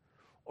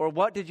 Or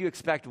what did you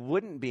expect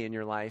wouldn't be in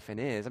your life and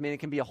is? I mean, it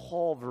can be a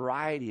whole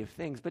variety of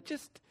things, but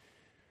just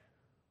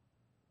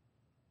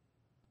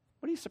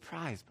what are you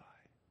surprised by?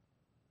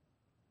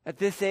 At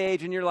this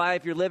age in your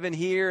life, you're living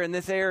here in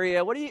this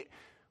area, what are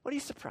What are you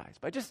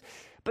surprised by?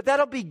 But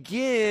that'll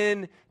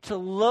begin to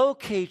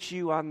locate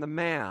you on the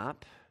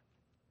map.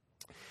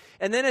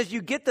 And then as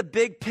you get the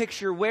big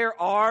picture, where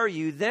are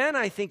you? Then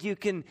I think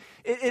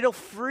it'll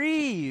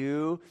free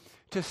you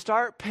to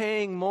start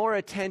paying more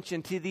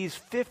attention to these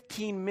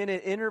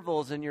 15-minute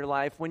intervals in your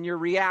life when you're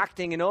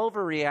reacting and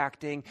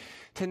overreacting,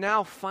 to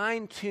now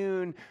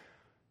fine-tune,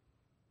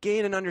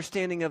 gain an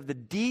understanding of the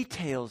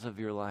details of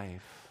your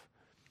life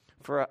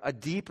for a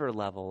deeper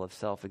level of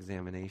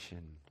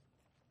self-examination.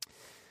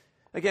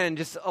 Again,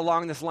 just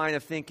along this line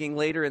of thinking,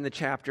 later in the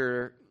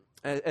chapter,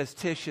 as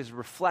Tish is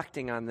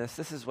reflecting on this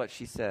is what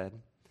she said.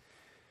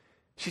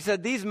 She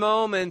said, these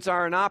moments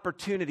are an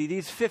opportunity,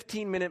 these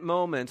 15-minute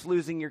moments,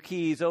 losing your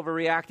keys,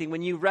 overreacting,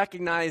 when you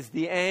recognize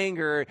the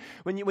anger,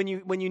 when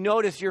you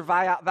notice your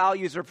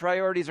values or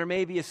priorities are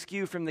maybe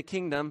askew from the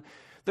kingdom,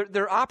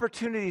 they're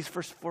opportunities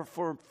for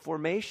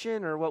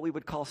formation, or what we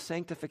would call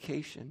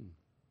sanctification.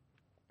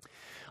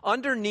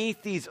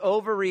 Underneath these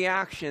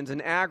overreactions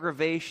and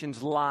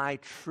aggravations lie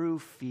true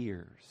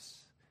fears.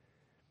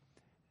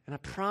 And I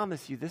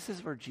promise you, this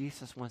is where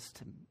Jesus wants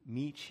to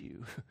meet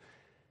you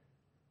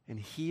and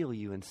heal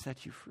you and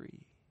set you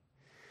free.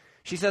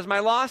 She says, my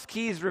lost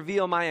keys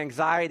reveal my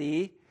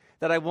anxiety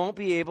that I won't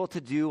be able to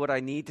do what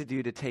I need to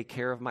do to take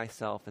care of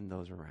myself and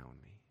those around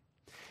me.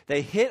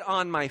 They hit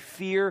on my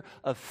fear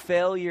of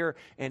failure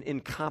and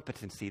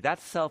incompetency.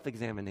 That's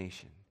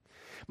self-examination.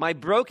 My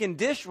broken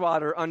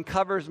dishwasher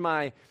uncovers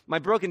my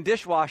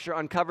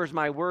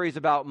worries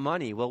about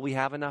money. Will we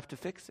have enough to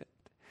fix it?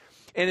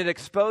 And it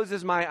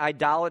exposes my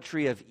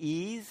idolatry of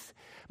ease,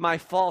 my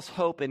false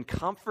hope in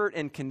comfort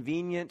and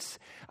convenience.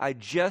 I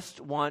just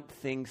want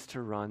things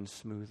to run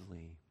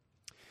smoothly.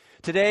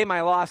 Today,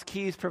 my lost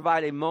keys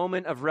provide a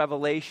moment of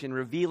revelation,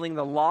 revealing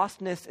the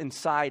lostness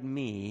inside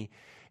me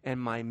and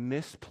my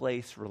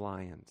misplaced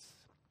reliance.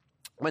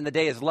 When the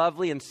day is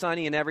lovely and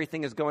sunny and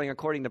everything is going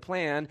according to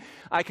plan,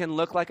 I can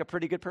look like a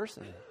pretty good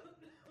person.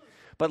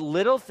 But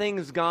little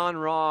things gone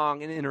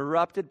wrong and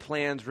interrupted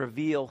plans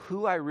reveal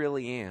who I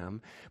really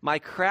am. My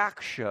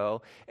cracks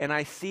show, and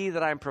I see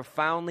that I'm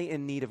profoundly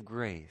in need of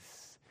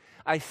grace.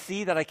 I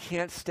see that I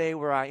can't stay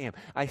where I am.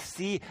 I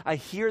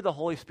hear the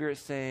Holy Spirit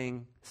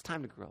saying, it's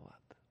time to grow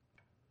up.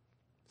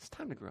 It's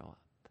time to grow up.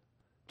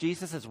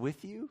 Jesus is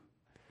with you.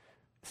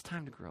 It's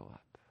time to grow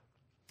up.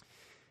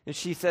 And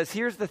she says,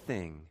 here's the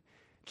thing.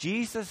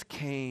 Jesus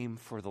came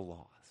for the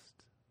lost.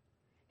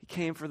 He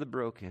came for the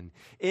broken.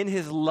 In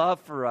his love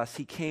for us,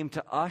 he came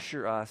to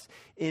usher us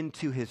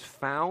into his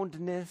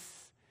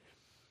foundness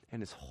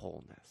and his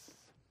wholeness.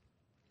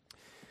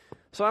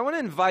 So I want to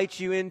invite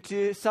you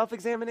into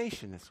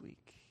self-examination this week.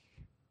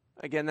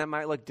 Again, that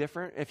might look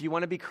different. If you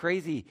want to be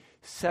crazy,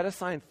 set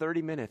aside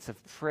 30 minutes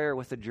of prayer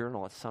with a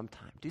journal at some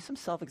time. Do some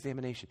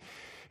self-examination.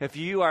 If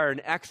you are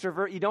an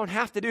extrovert, you don't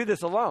have to do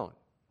this alone.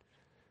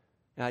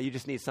 You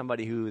just need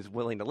somebody who is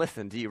willing to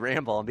listen to you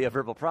ramble and be a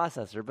verbal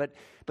processor.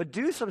 But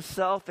do some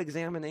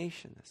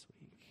self-examination this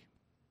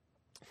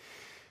week.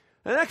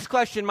 The next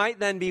question might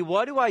then be,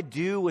 what do I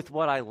do with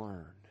what I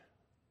learn?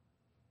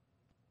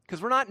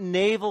 Because we're not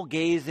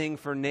navel-gazing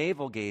for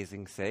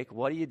navel-gazing's sake.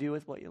 What do you do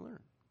with what you learn?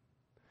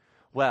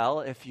 Well,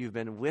 if you've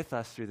been with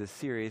us through this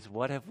series,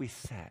 what have we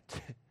set?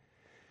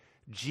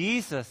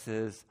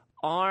 Jesus'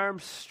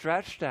 arms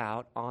stretched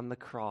out on the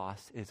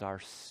cross is our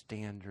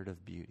standard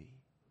of beauty.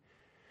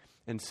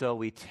 And so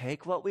we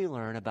take what we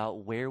learn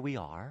about where we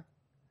are,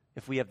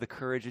 if we have the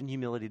courage and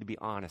humility to be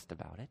honest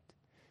about it,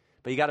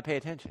 but you got to pay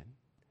attention.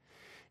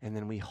 And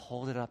then we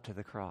hold it up to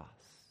the cross.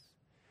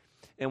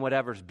 And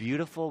whatever's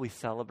beautiful, we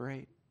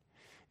celebrate.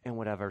 And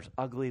whatever's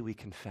ugly, we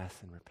confess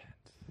and repent.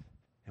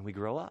 And we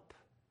grow up.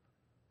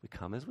 We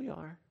come as we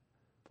are,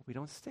 but we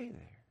don't stay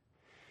there.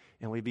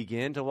 And we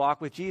begin to walk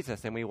with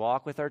Jesus, and we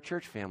walk with our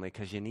church family,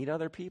 because you need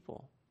other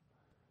people.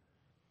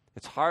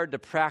 It's hard to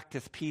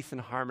practice peace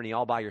and harmony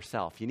all by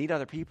yourself. You need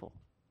other people.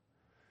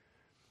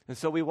 And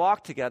so we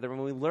walk together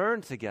and we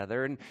learn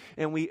together,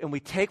 and we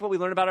take what we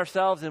learn about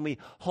ourselves and we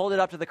hold it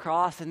up to the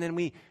cross, and then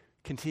we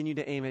continue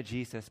to aim at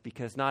Jesus,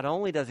 because not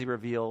only does he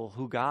reveal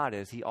who God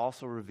is, he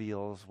also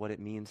reveals what it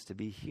means to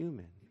be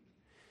human.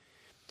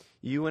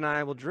 You and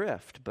I will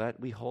drift, but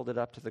we hold it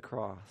up to the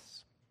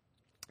cross.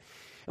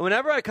 And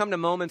whenever I come to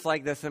moments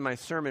like this in my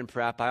sermon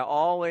prep, I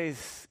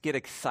always get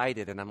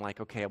excited, and I'm like,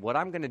 okay, what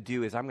I'm going to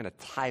do is I'm going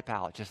to type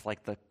out just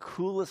like the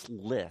coolest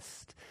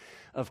list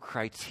of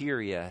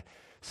criteria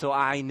so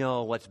I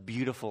know what's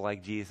beautiful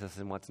like Jesus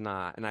and what's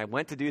not. And I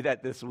went to do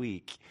that this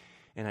week,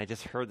 and I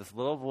just heard this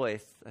little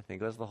voice, I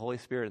think it was the Holy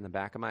Spirit in the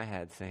back of my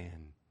head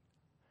saying,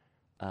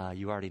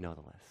 you already know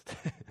the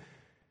list.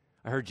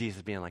 I heard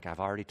Jesus being like, I've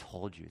already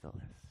told you the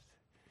list.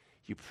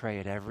 You pray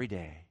it every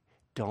day.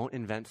 Don't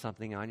invent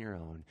something on your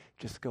own.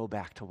 Just go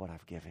back to what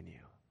I've given you.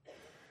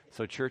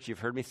 So church, you've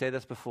heard me say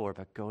this before,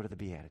 but go to the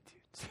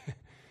Beatitudes.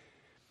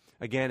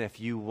 Again, if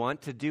you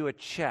want to do a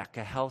check,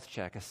 a health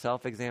check, a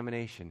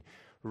self-examination,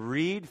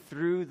 read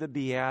through the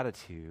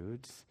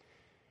Beatitudes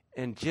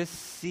and just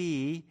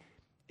see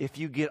if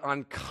you get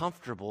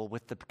uncomfortable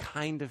with the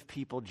kind of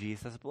people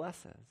Jesus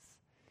blesses.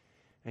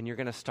 And you're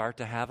going to start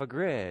to have a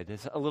grid.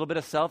 It's a little bit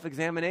of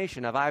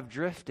self-examination of I've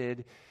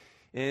drifted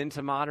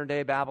into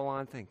modern-day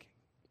Babylon thinking.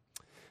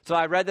 So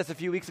I read this a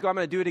few weeks ago. I'm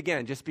going to do it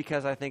again just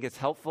because I think it's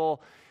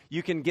helpful.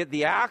 You can get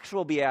the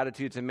actual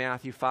Beatitudes in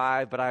Matthew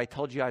 5, but I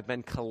told you I've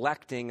been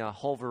collecting a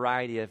whole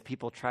variety of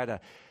people try to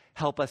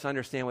help us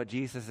understand what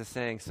Jesus is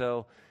saying.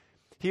 So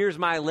here's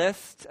my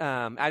list.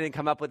 I didn't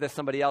come up with this.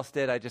 Somebody else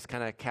did. I just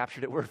kind of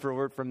captured it word for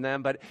word from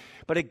them. But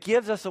it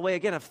gives us a way,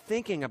 again, of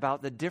thinking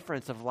about the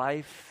difference of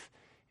life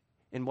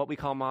in what we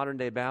call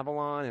modern-day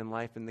Babylon and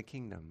life in the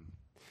kingdom.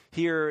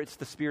 Here, it's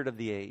the spirit of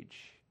the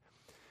age.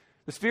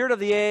 The spirit of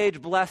the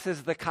age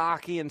blesses the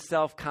cocky and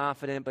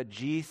self-confident, but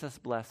Jesus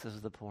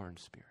blesses the poor in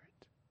spirit.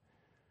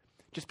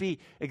 Just be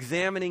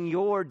examining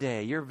your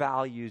day, your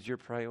values, your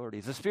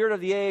priorities. The spirit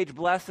of the age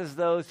blesses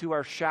those who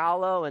are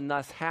shallow and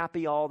thus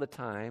happy all the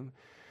time,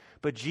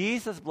 but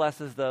Jesus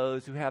blesses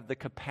those who have the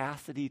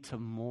capacity to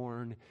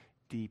mourn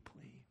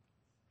deeply.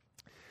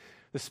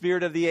 The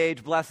spirit of the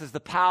age blesses the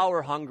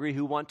power-hungry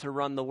who want to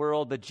run the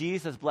world, but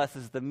Jesus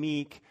blesses the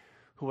meek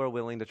who are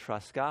willing to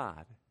trust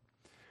God.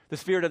 The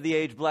spirit of the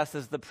age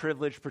blesses the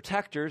privileged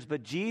protectors,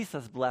 but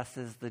Jesus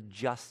blesses the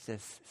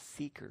justice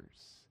seekers.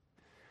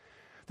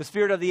 The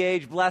spirit of the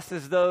age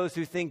blesses those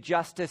who think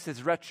justice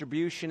is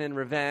retribution and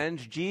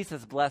revenge.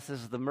 Jesus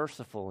blesses the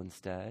merciful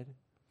instead.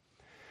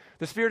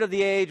 The spirit of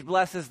the age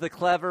blesses the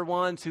clever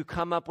ones who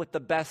come up with the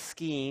best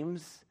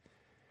schemes.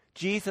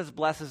 Jesus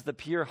blesses the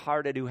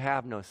pure-hearted who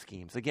have no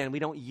schemes. Again, we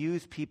don't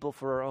use people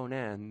for our own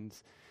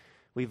ends.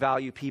 We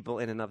value people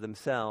in and of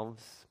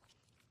themselves.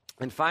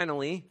 And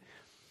finally,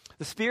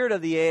 the spirit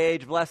of the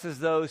age blesses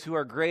those who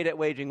are great at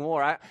waging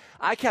war.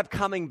 I kept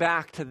coming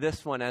back to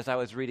this one as I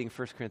was reading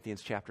 1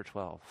 Corinthians chapter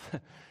 12.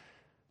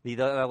 the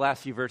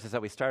last few verses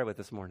that we started with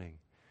this morning.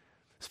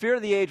 Spirit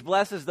of the age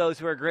blesses those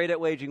who are great at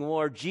waging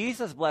war.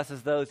 Jesus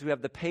blesses those who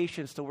have the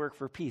patience to work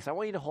for peace. I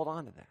want you to hold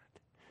on to that.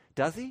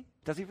 Does he?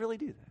 Does he really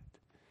do that?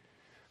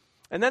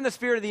 And then the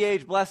spirit of the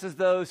age blesses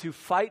those who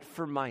fight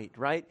for might,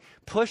 right?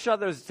 Push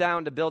others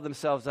down to build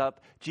themselves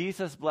up.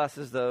 Jesus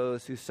blesses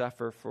those who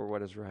suffer for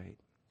what is right.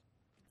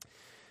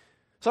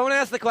 So I want to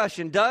ask the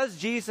question, does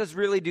Jesus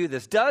really do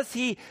this? Does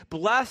he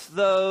bless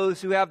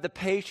those who have the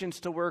patience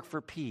to work for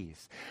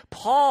peace?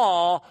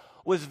 Paul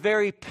was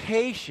very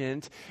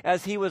patient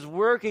as he was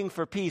working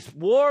for peace.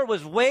 War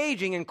was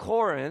waging in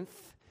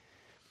Corinth.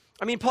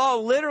 I mean,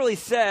 Paul literally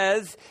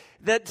says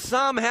that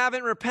some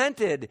haven't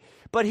repented,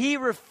 but he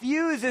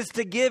refuses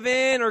to give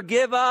in or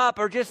give up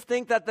or just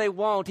think that they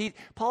won't.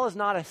 Paul is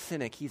not a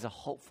cynic. He's a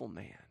hopeful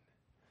man.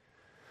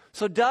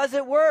 So does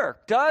it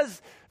work?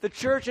 Does the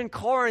church in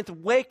Corinth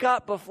wake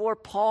up before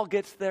Paul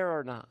gets there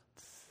or not?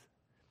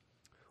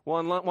 Well,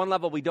 on one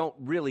level, we don't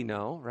really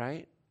know,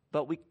 right?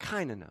 But we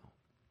kind of know.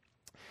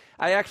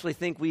 I actually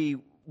think we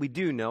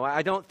do know.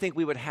 I don't think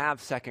we would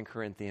have 2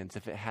 Corinthians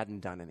if it hadn't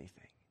done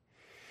anything.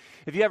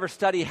 If you ever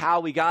study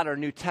how we got our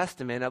New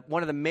Testament,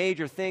 one of the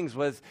major things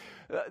was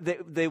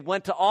they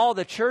went to all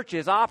the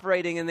churches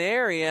operating in the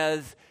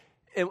areas,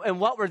 and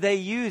what were they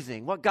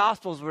using? What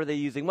gospels were they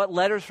using? What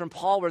letters from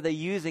Paul were they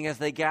using as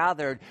they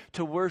gathered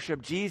to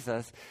worship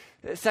Jesus?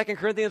 2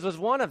 Corinthians was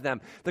one of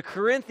them. The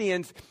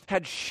Corinthians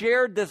had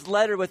shared this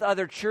letter with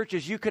other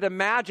churches. You could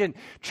imagine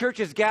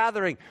churches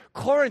gathering.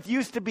 Corinth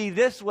used to be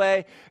this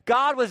way.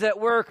 God was at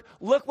work.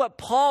 Look what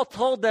Paul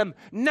told them.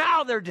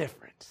 Now they're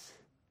different.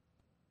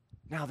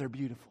 Now they're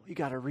beautiful. You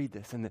got to read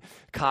this. And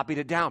copied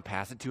it down,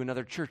 pass it to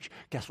another church.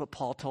 Guess what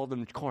Paul told them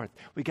in Corinth?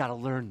 We got to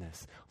learn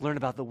this. Learn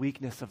about the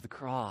weakness of the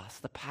cross,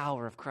 the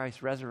power of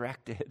Christ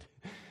resurrected.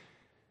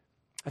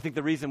 I think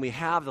the reason we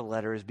have the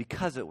letter is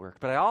because it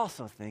worked. But I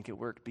also think it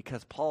worked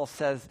because Paul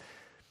says,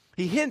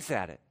 he hints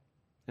at it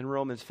in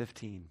Romans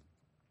 15.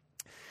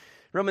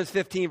 Romans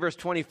 15, verse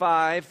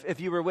 25. If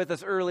you were with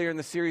us earlier in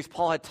the series,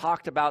 Paul had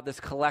talked about this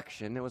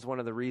collection. It was one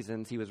of the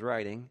reasons he was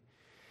writing.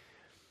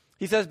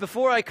 He says,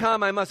 before I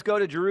come, I must go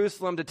to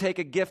Jerusalem to take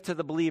a gift to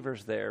the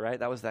believers there, right?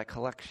 That was that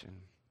collection.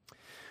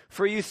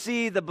 For you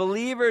see, the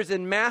believers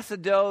in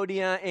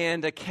Macedonia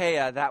and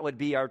Achaia, that would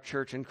be our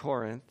church in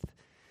Corinth,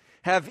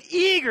 have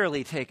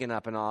eagerly taken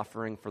up an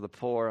offering for the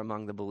poor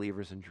among the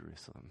believers in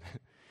Jerusalem.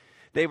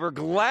 They were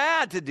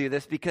glad to do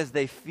this because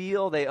they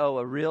feel they owe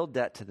a real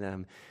debt to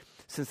them,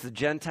 since the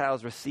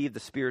Gentiles receive the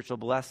spiritual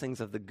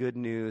blessings of the good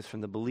news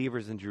from the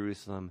believers in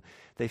Jerusalem.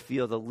 They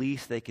feel the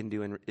least they can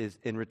do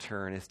in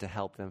return is to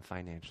help them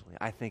financially.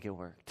 I think it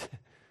worked.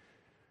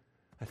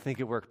 I think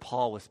it worked.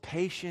 Paul was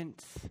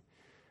patient,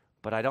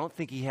 but I don't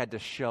think he had to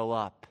show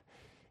up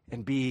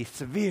and be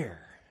severe.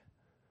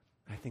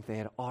 I think they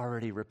had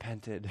already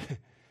repented.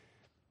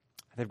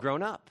 They've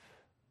grown up,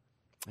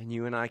 and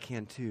you and I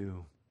can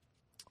too,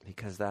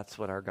 because that's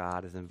what our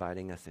God is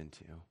inviting us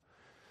into.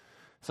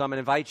 So I'm going to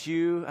invite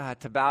you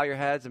to bow your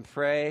heads and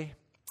pray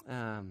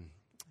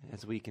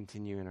as we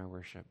continue in our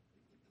worship.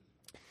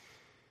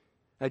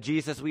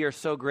 Jesus, we are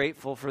so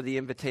grateful for the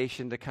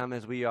invitation to come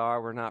as we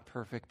are. We're not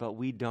perfect, but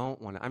we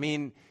don't want to. I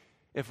mean,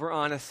 if we're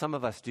honest, some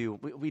of us do.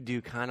 We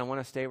do kind of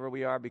want to stay where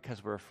we are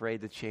because we're afraid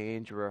to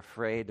change. We're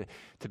afraid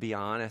to be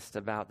honest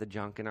about the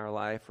junk in our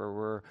life,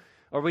 or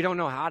or we don't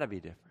know how to be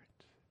different.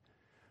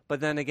 But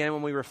then again,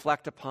 when we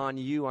reflect upon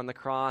you on the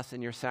cross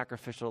and your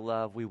sacrificial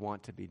love, we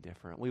want to be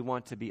different. We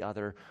want to be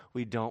other.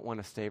 We don't want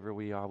to stay where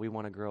we are. We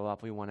want to grow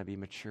up. We want to be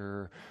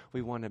mature.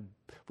 We want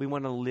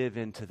to live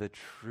into the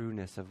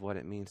trueness of what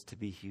it means to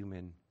be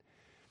human.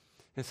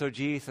 And so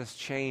Jesus,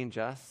 change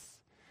us.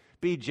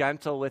 Be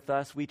gentle with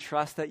us. We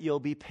trust that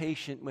you'll be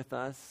patient with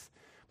us,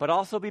 but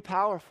also be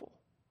powerful.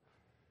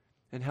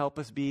 And help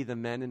us be the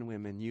men and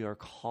women you are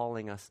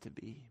calling us to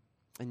be.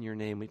 In your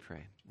name we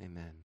pray.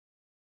 Amen.